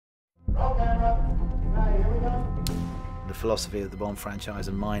The philosophy of the Bond franchise,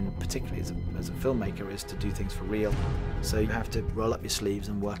 and mine particularly as a filmmaker, is to do things for real. So you have to roll up your sleeves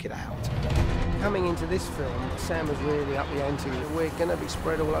and work it out. Coming into this film, Sam was really up the ante. We're going to be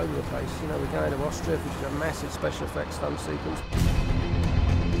spread all over the place. You know, we're going to Austria, which is a massive special effects stunt sequence.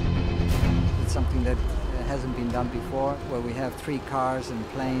 It's something that hasn't been done before, where we have 3 cars and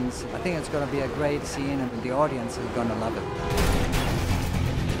planes. I think it's going to be a great scene, and the audience is going to love it.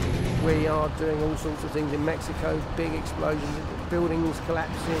 We are doing all sorts of things in Mexico, big explosions, buildings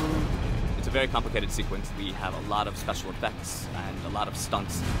collapsing. It's a very complicated sequence. We have a lot of special effects and a lot of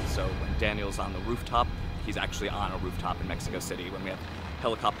stunts. So when Daniel's on the rooftop, he's actually on a rooftop in Mexico City. When we have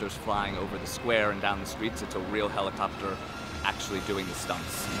helicopters flying over the square and down the streets, it's a real helicopter actually doing the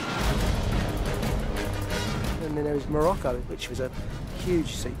stunts. And then there was Morocco, which was a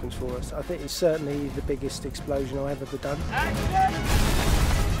huge sequence for us. I think it's certainly the biggest explosion I've ever done.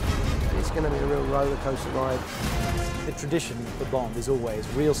 And it's going to be a real roller coaster ride. The tradition for Bond is always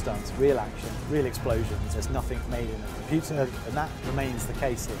real stunts, real action, real explosions. There's nothing made in a computer, and that remains the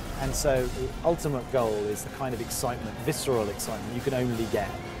case here. And so the ultimate goal is the kind of excitement, visceral excitement, you can only get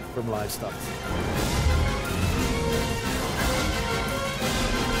from live stunts.